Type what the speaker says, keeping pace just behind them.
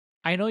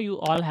I know you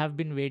all have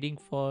been waiting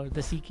for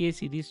the CKA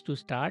series to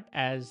start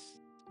as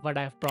what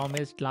I've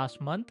promised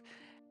last month,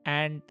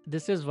 and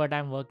this is what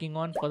I'm working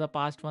on for the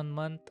past 1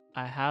 month.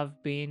 I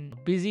have been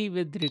busy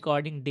with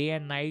recording day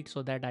and night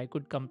so that I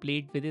could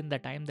complete within the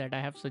time that I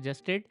have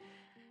suggested.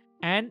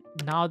 And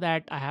now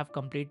that I have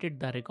completed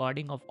the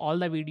recording of all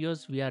the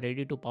videos, we are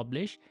ready to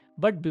publish.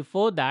 But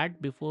before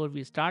that, before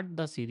we start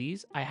the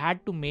series, I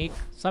had to make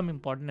some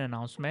important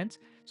announcements.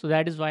 So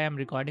that is why I'm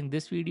recording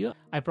this video.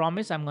 I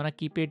promise I'm gonna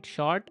keep it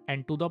short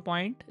and to the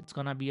point. It's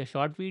gonna be a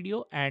short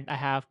video, and I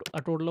have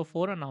a total of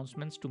 4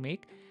 announcements to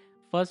make.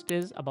 First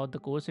is about the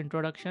course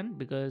introduction,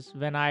 because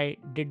when I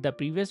did the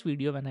previous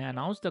video, when I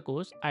announced the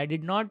course, I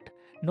did not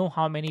know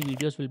how many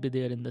videos will be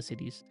there in the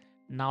series.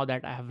 Now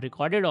that I have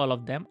recorded all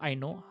of them, I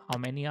know how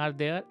many are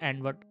there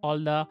and what all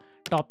the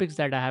topics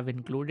that I have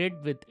included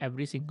with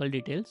every single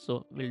detail.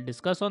 So we'll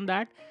discuss on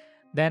that.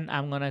 Then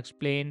I'm going to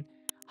explain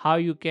how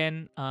you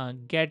can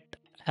get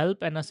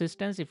help and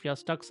assistance if you're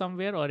stuck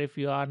somewhere, or if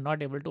you are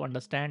not able to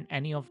understand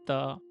any of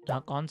the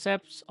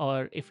concepts,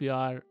 or if you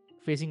are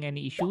facing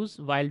any issues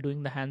while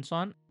doing the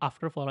hands-on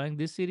after following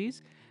this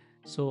series.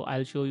 So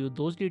I'll show you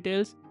those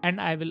details,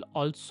 and I will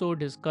also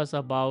discuss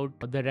about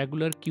the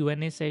regular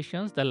Q&A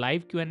sessions, the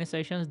live Q&A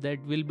sessions that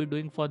we'll be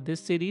doing for this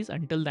series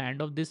until the end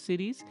of this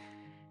series.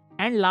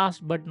 And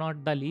last but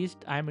not the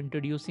least, I'm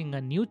introducing a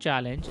new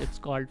challenge. It's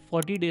called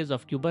 40 days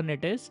of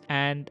Kubernetes,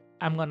 and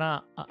I'm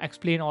gonna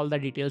explain all the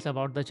details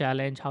about the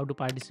challenge, how to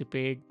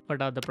participate,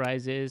 what are the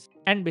prizes,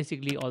 and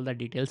basically all the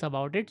details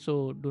about it.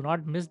 So do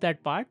not miss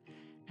that part,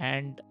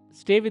 and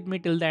stay with me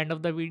till the end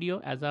of the video.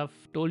 As I've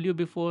told you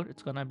before,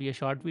 it's gonna be a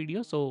short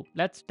video, so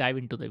let's dive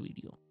into the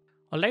video.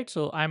 Alright,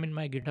 so I'm in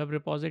my GitHub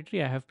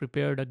repository. I have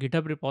prepared a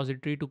GitHub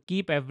repository to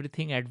keep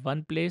everything at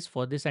one place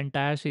for this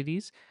entire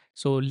series.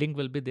 So link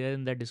will be there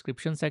in the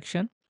description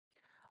section.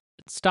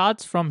 It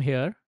starts from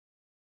here.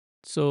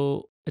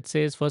 So it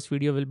says first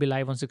video will be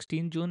live on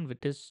 16 June,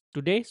 which is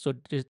today. So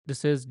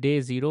this is day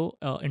 0,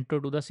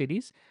 intro to the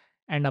series,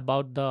 and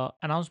about the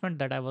announcement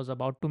that I was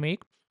about to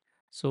make.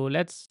 So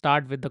let's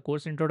start with the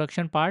course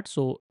introduction part.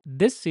 So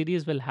this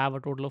series will have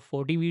a total of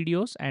 40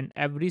 videos, and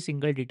every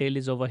single detail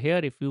is over here.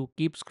 If you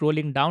keep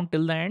scrolling down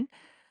till the end,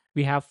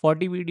 we have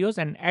 40 videos,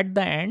 and at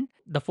the end,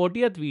 the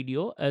 40th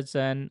video is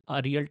a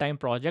real-time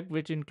project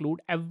which include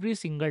every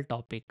single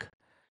topic.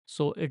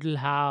 So it'll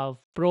have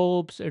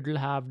probes, it'll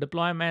have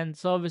deployment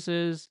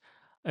services,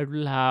 it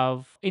will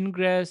have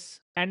ingress,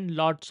 and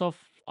lots of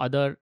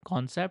other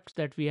concepts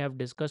that we have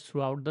discussed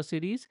throughout the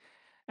series.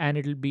 And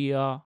it'll be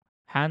a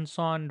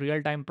hands-on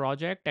real-time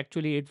project.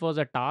 Actually, it was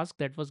a task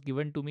that was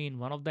given to me in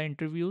one of the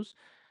interviews,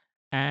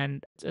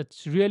 and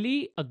it's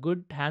really a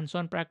good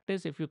hands-on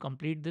practice if you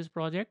complete this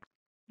project,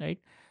 right?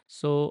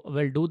 So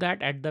we'll do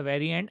that at the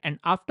very end, and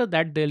after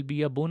that there'll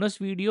be a bonus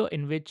video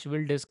in which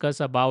we'll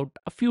discuss about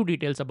a few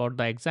details about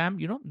the exam,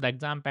 the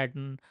exam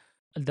pattern,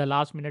 the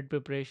last minute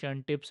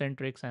preparation tips and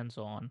tricks, and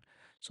so on.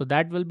 So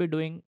that we'll be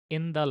doing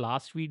in the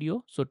last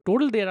video. So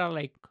total there are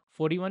like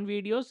 41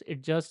 videos.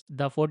 It's just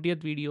the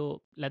 40th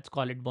video, let's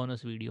call it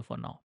bonus video for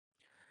now,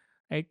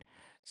 right?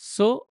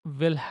 So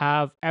we'll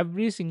have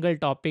every single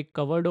topic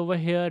covered over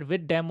here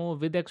with demo,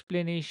 with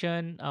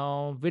explanation,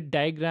 with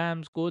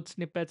diagrams, code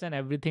snippets, and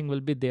everything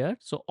will be there.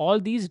 So all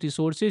these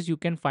resources you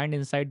can find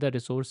inside the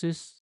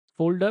resources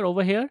folder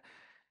over here,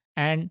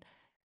 and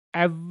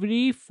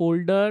every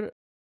folder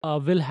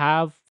will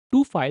have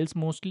two files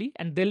mostly,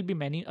 and there'll be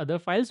many other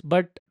files,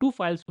 but two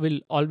files will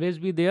always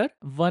be there.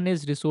 One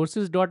is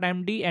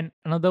resources.md and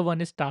another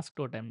one is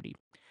task.md.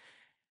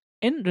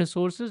 In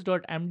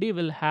resources.md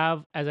will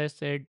have, as I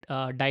said,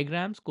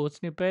 diagrams, code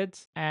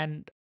snippets,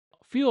 and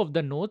few of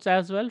the notes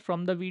as well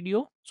from the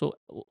video. So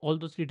all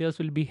those details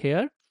will be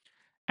here,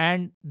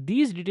 and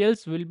these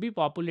details will be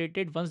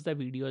populated once the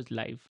video is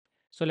live.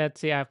 So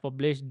let's say I've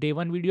published day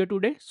 1 video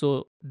today,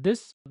 so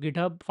this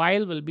GitHub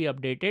file will be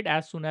updated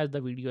as soon as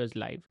the video is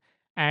live,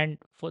 and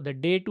for the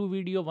day 2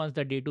 video, once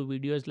the day 2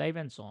 video is live,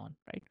 and so on,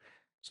 right?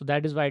 So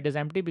that is why it is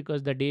empty,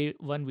 because the day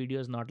 1 video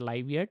is not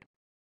live yet.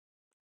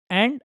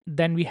 And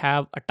then we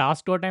have a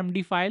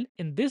task.md file.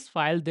 In this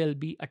file, there'll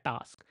be a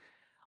task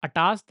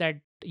that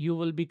you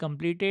will be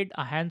completed,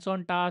 a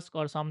hands-on task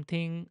or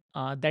something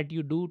that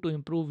you do to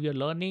improve your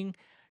learning,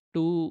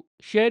 to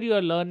share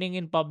your learning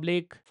in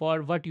public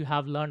for what you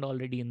have learned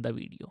already in the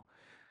video,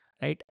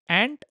 right?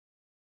 And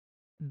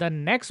the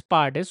next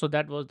part is, so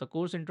that was the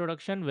course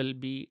introduction. We'll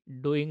be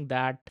doing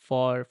that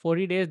for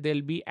 40 days.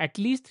 There'll be at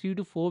least 3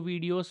 to 4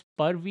 videos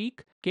per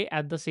week, okay,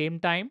 at the same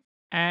time.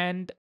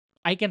 And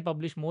I can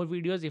publish more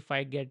videos if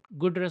I get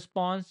good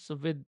response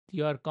with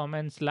your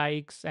comments,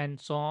 likes, and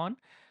so on.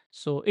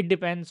 So it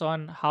depends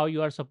on how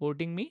you are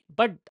supporting me,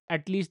 but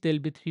at least there'll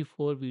be 3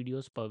 4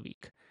 videos per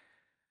week,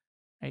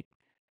 right?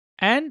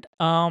 And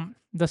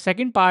the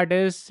second part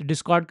is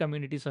Discord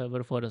community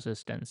server for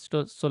assistance.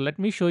 So let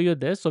me show you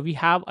this. So we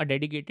have a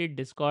dedicated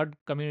Discord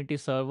community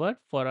server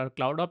for our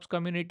CloudOps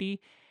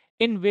community,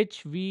 in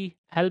which we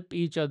help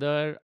each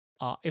other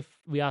if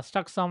we are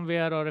stuck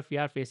somewhere or if we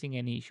are facing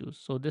any issues.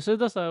 So this is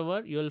the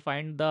server. You will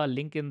find the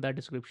link in the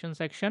description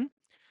section.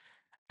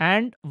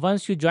 And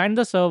once you join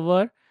the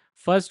server,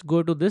 first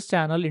go to this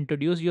channel,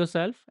 introduce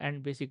yourself,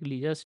 and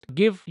basically just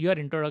give your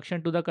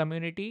introduction to the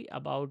community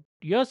about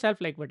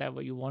yourself, like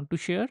whatever you want to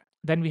share.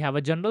 Then we have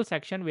a general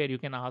section where you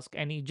can ask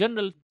any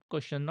general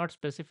question, not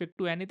specific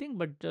to anything,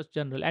 but just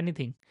general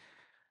anything,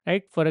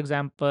 right? For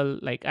example,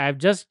 like I've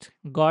just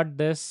got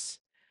this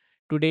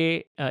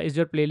today. Is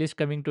your playlist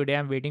coming today?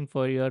 I'm waiting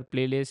for your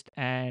playlist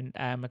and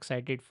I'm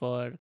excited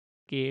for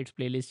Kate's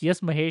playlist.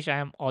 Yes, Mahesh, I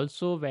am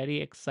also very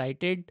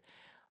excited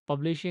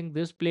publishing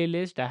this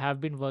playlist. I have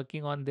been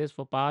working on this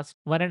for past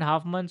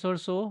 1.5 months or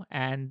so,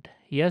 and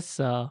yes,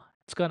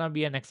 it's gonna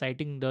be an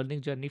exciting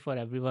learning journey for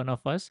every one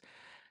of us.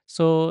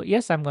 So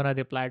yes, I'm gonna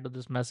reply to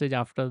this message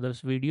after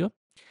this video.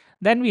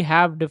 Then we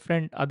have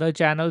different other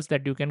channels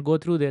that you can go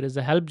through. There is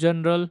a help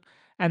general,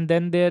 and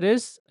then there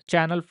is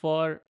channel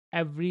for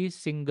every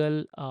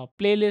single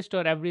playlist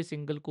or every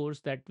single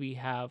course that we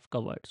have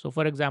covered. So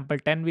for example,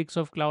 10 weeks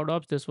of cloud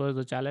ops, this was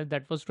the challenge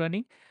that was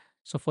running.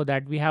 So for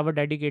that we have a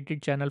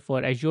dedicated channel.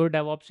 For Azure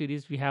DevOps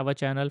series, we have a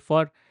channel.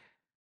 For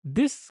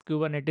this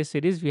Kubernetes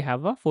series, we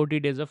have a 40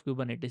 days of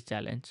Kubernetes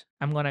challenge.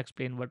 I'm going to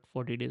explain what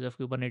 40 days of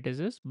Kubernetes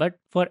is. But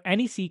for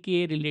any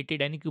CKA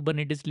related, any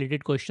Kubernetes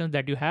related questions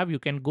that you have, you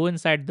can go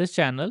inside this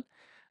channel,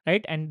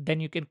 right? And then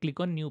you can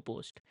click on new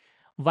post.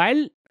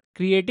 While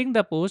creating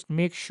the post,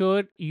 make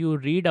sure you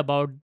read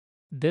about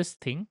this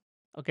thing,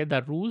 okay,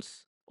 the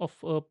rules of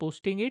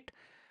posting it.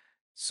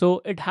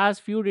 So it has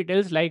few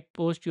details like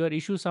post your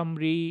issue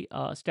summary,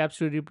 steps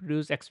to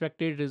reproduce,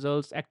 expected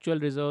results, actual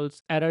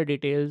results, error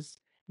details,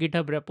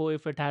 GitHub repo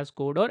if it has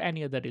code, or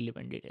any other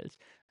relevant details.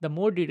 The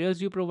more details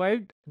you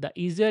provide, the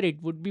easier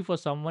it would be for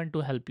someone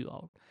to help you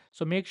out.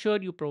 So make sure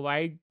you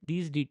provide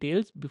these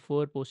details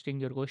before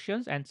posting your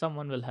questions and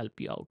someone will help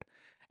you out.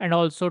 And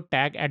also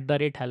tag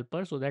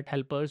 @helper so that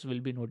helpers will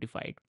be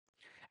notified.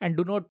 And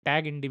do not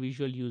tag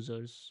individual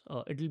users.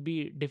 It will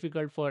be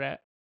difficult for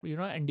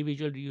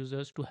individual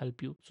users to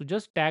help you. So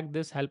just tag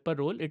this helper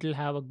role. It will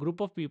have a group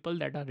of people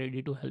that are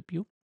ready to help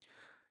you,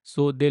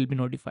 so they'll be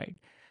notified,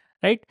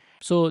 right?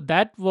 So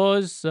that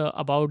was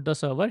about the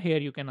server. Here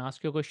you can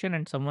ask your question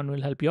and someone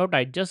will help you out.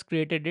 I just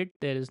created it.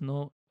 There is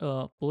no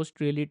post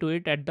really to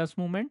it at this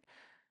moment.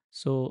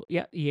 So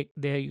yeah,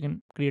 there you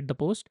can create the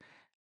post.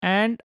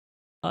 And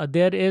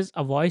there is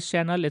a voice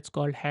channel. It's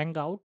called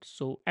Hangout.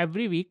 So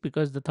every week,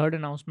 because the third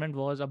announcement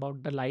was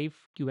about the live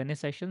Q&A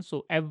session,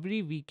 so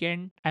every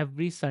weekend,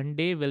 every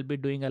Sunday, we'll be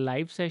doing a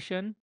live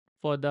session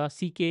for the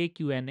CKA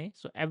Q&A.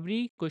 So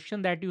every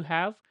question that you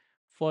have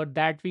for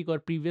that week or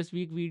previous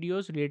week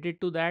videos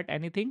related to that,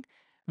 anything,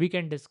 we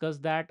can discuss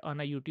that on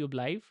a YouTube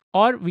live,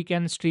 or we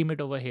can stream it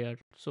over here.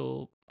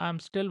 So I'm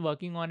still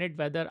working on it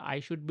whether I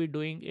should be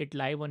doing it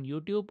live on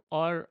YouTube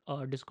or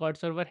Discord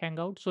server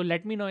Hangout. So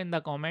let me know in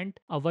the comment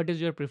what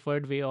is your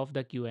preferred way of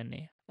the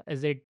Q&A.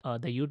 Is it the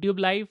YouTube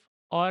live,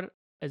 or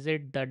is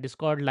it the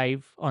Discord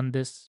live on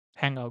this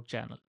Hangout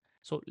channel?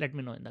 So let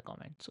me know in the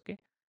comments, okay?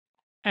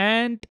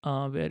 And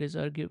where is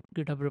our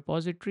GitHub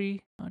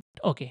repository?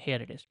 Okay,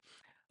 here it is.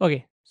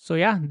 Okay, so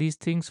yeah, these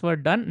things were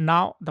done.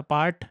 Now the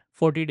part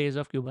 40 days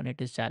of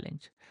Kubernetes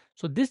challenge.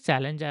 So this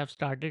challenge I have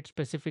started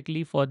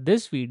specifically for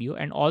this video,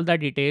 and all the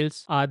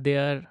details are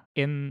there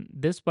in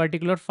this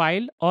particular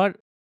file, or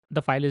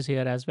the file is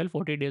here as well,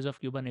 40 days of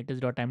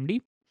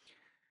kubernetes.md.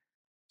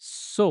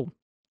 So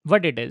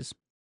what it is,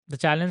 the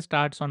challenge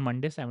starts on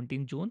Monday,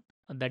 17th June,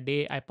 the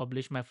day I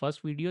publish my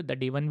first video, the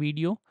day one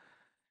video,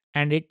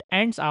 and it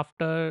ends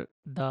after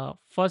the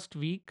first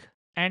week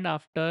and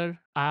after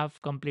I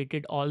have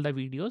completed all the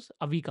videos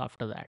a week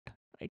after that,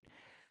 right?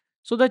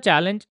 So the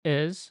challenge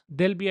is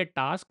there'll be a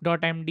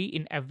task.md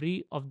in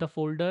every of the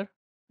folder,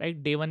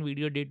 right? Day one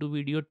video, day two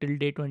video till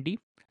day 20.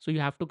 So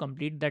you have to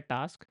complete that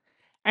task.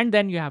 And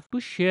then you have to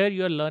share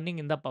your learning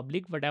in the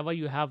public, whatever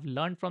you have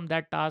learned from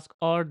that task,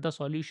 or the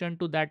solution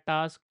to that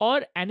task,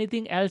 or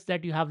anything else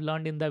that you have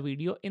learned in the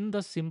video in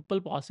the simple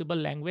possible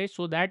language,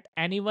 so that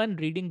anyone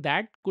reading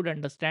that could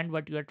understand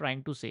what you are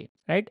trying to say,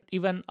 right?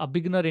 Even a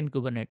beginner in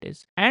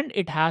Kubernetes. And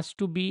it has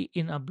to be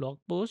in a blog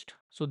post.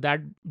 So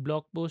that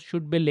blog post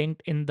should be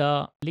linked in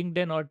the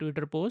LinkedIn or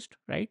Twitter post,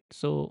 right?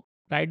 So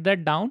write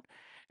that down.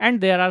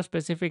 And there are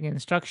specific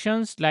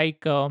instructions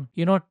like,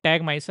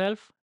 tag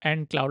myself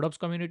and CloudOps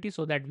community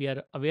so that we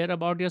are aware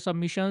about your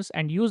submissions,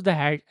 and use the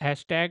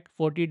hashtag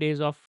 40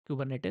 days of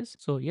Kubernetes.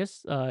 So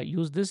yes,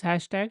 use this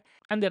hashtag.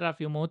 And there are a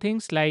few more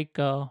things like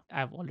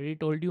I've already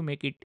told you,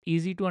 make it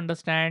easy to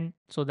understand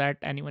so that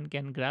anyone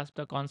can grasp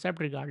the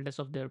concept regardless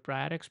of their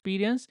prior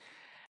experience,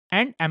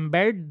 and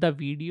embed the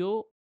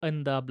video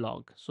in the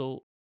blog.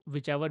 So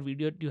whichever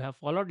video you have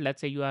followed,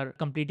 let's say you are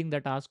completing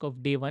the task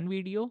of day one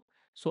video,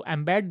 so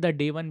embed the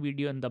day one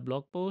video in the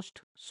blog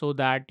post so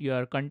that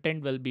your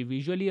content will be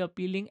visually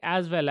appealing,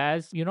 as well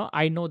as,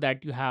 I know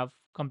that you have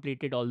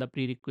completed all the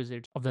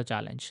prerequisites of the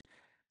challenge.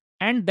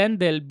 And then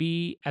there'll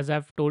be, as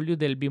I've told you,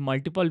 there'll be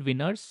multiple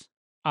winners.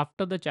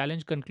 After the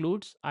challenge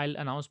concludes, I'll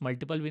announce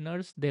multiple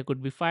winners. There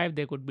could be 5,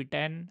 there could be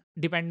 10,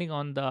 depending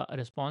on the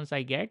response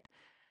I get.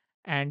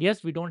 And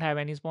yes, we don't have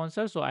any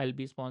sponsor, so I'll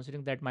be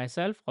sponsoring that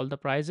myself, all the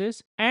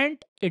prizes.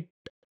 And it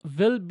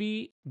will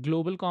be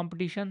global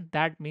competition.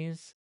 That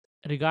means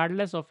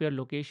regardless of your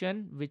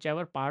location,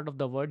 whichever part of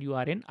the world you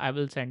are in, I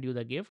will send you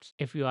the gifts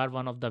if you are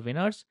one of the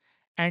winners.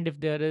 And if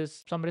there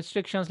is some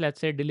restrictions, let's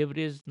say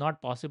delivery is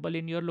not possible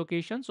in your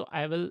location, so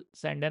I will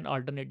send an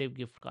alternative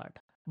gift card,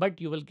 but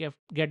you will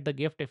get the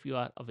gift if you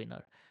are a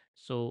winner.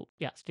 So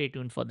yeah, stay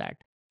tuned for that.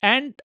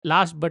 And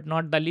last but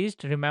not the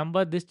least,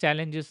 remember this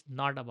challenge is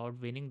not about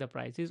winning the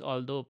prizes,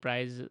 although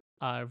prizes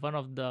are one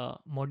of the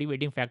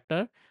motivating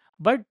factor.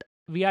 But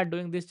we are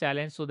doing this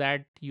challenge so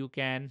that you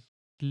can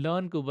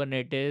learn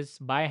Kubernetes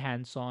by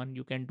hands on.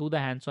 You can do the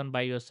hands on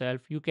by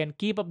yourself. You can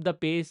keep up the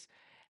pace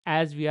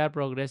as we are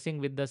progressing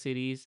with the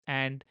series,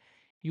 and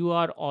you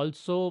are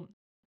also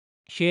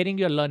sharing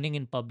your learning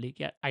in public.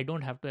 Yeah, I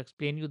don't have to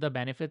explain you the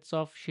benefits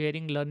of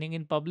sharing learning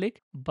in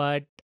public,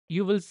 but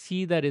you will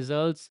see the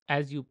results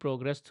as you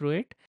progress through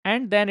it,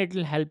 and then it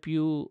will help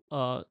you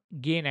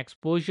gain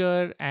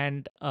exposure,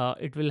 and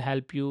it will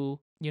help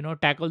you, you know,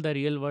 tackle the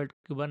real world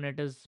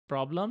Kubernetes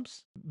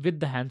problems with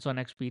the hands on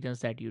experience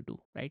that you do,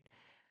 right?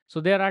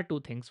 So there are two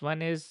things.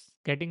 One is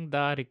getting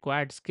the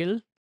required skill,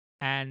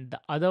 and the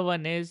other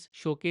one is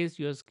showcase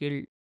your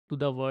skill to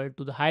the world,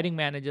 to the hiring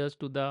managers,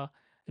 to the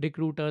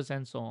recruiters,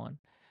 and so on.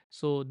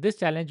 So this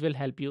challenge will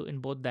help you in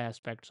both the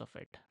aspects of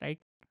it, right?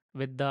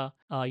 With the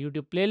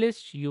YouTube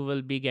playlist, you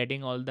will be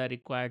getting all the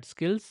required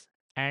skills,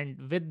 and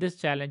with this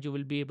challenge, you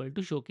will be able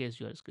to showcase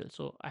your skills.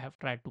 So I have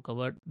tried to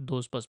cover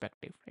those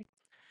perspectives, right?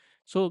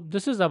 So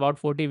this is about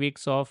 40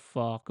 weeks of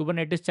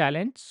Kubernetes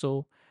challenge.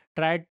 So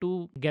try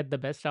to get the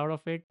best out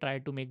of it. Try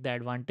to make the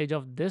advantage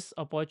of this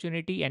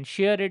opportunity and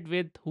share it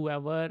with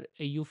whoever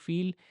you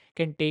feel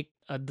can take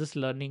this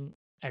learning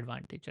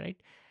advantage, right?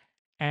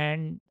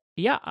 And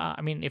yeah,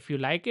 I mean, if you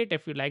like it,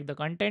 if you like the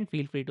content,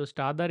 feel free to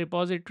start the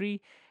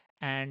repository,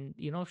 and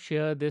you know,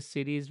 share this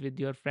series with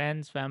your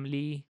friends,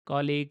 family,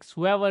 colleagues,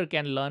 whoever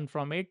can learn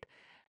from it,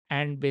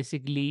 and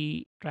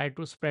basically try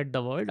to spread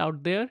the word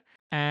out there.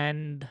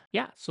 And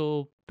yeah,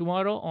 so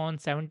tomorrow on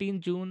 17th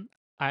June,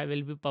 I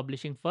will be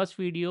publishing first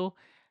video,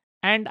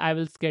 and I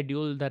will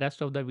schedule the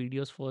rest of the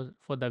videos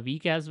for the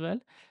week as well.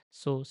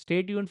 So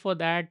stay tuned for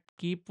that.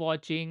 Keep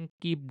watching,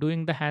 keep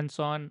doing the hands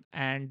on,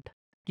 and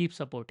keep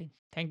supporting.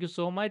 Thank you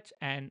so much,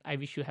 and I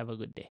wish you have a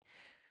good day.